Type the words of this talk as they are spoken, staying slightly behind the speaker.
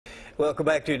Welcome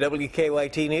back to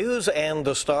WKYT News, and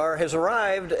the star has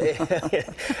arrived.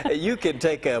 You can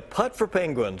take a putt for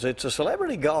penguins. It's a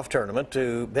celebrity golf tournament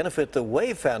to benefit the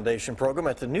Wave Foundation program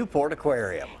at the Newport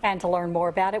Aquarium. And to learn more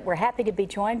about it, we're happy to be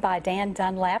joined by Dan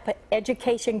Dunlap,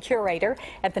 Education Curator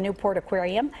at the Newport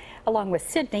Aquarium, along with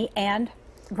Sydney and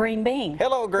Green Bean.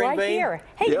 Hello, Green Bean. Right here.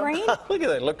 Hey, Yep. Green. Look at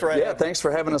that. Looked right Yeah, up. thanks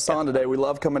for having us on today. We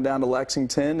love coming down to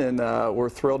Lexington, and we're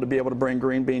thrilled to be able to bring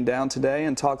Green Bean down today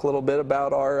and talk a little bit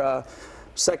about our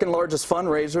second largest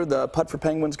fundraiser, the Putt for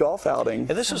Penguins golf outing.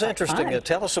 And this is interesting.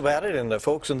 Tell us about it, and the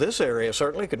folks in this area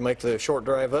certainly could make the short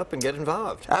drive up and get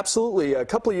involved. Absolutely. A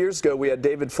couple of years ago, we had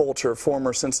David Fulcher,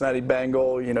 former Cincinnati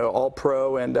Bengal,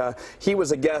 all-pro, and he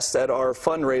was a guest at our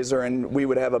fundraiser, and we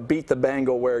would have a Beat the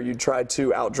Bengal where you try to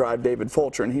outdrive David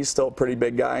Fulcher, and he's still a pretty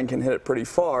big guy and can hit it pretty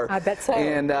far. I bet so.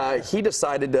 And he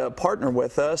decided to partner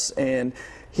with us, and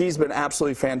he's been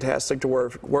absolutely fantastic to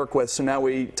work with. So now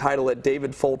we title it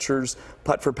David Fulcher's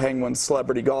Putt for Penguins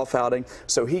Celebrity Golf Outing.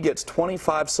 So he gets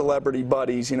 25 celebrity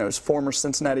buddies, his former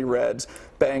Cincinnati Reds,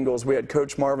 Bengals. We had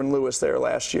Coach Marvin Lewis there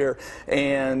last year,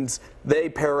 and they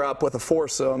pair up with a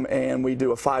foursome, and we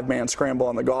do a 5-man scramble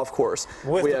on the golf course.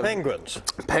 With the penguins.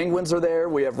 Penguins are there.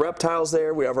 We have reptiles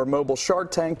there. We have our mobile shark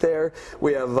tank there.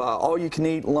 We have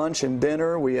all-you-can-eat lunch and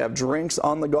dinner. We have drinks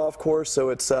on the golf course. So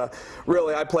it's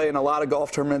really, I play in a lot of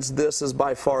golf tournaments. This is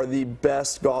by far the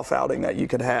best golf outing that you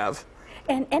could have.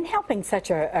 And helping such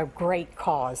a great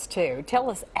cause, too. Tell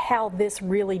us how this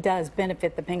really does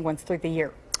benefit the Penguins through the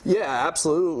year. Yeah,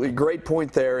 absolutely. Great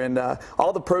point there. And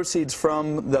all the proceeds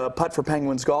from the Putt for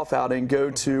Penguins golf outing go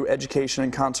to education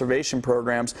and conservation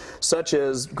programs, such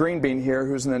as Green Bean here,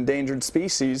 who's an endangered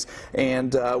species,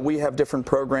 and we have different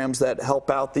programs that help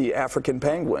out the African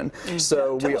penguin.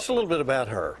 So Tell us a little bit about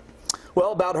her.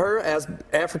 Well, about her, as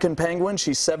African penguin,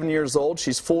 she's 7 years old.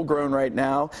 She's full grown right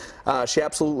now. She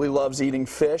absolutely loves eating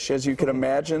fish, as you can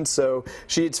imagine. So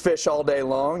she eats fish all day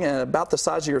long, and about the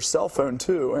size of your cell phone,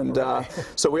 too. And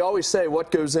so we always say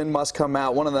what goes in must come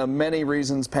out. One of the many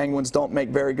reasons penguins don't make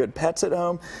very good pets at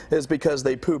home is because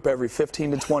they poop every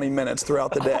 15 to 20 minutes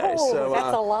throughout the day. Oh, so,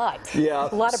 that's a lot. Yeah.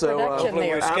 A lot of production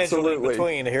there. Absolutely.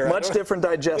 Between here. Much different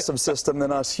digestive system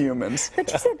than us humans.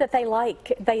 But you said that they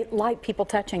like people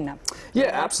touching them.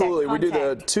 Yeah, absolutely. We do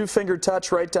the 2-finger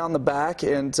touch right down the back,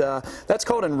 and that's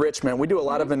called enrichment. We do a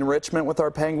lot of enrichment with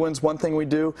our penguins. One thing we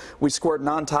do, we squirt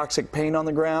non-toxic paint on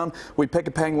the ground. We pick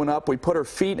a penguin up, we put her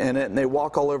feet in it, and they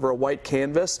walk all over a white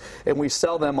canvas, and we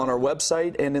sell them on our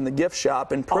website and in the gift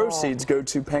shop, and proceeds go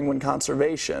to penguin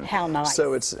conservation. How nice.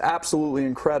 So it's absolutely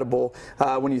incredible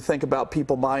when you think about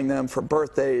people buying them for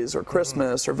birthdays or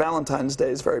Christmas or Valentine's Day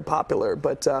is very popular.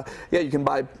 But yeah, you can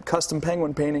buy custom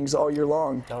penguin paintings all year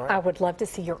long. All right. I would love to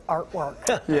see your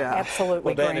artwork. Yeah. Absolutely.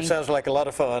 Well, Dan, Green. it sounds like a lot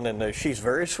of fun, and she's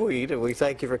very sweet. We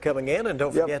thank you for coming in, and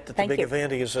don't forget that the big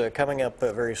event is coming up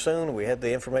very soon. We had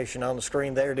the information on the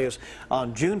screen. There it is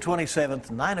on June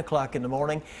 27th, 9 o'clock in the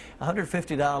morning.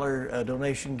 $150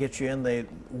 donation gets you in. The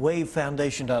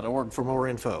wavefoundation.org for more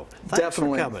info. Thanks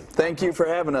Definitely. for coming. Thank you for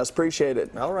having us. Appreciate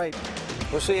it. All right.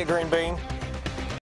 We'll see you, Green Bean.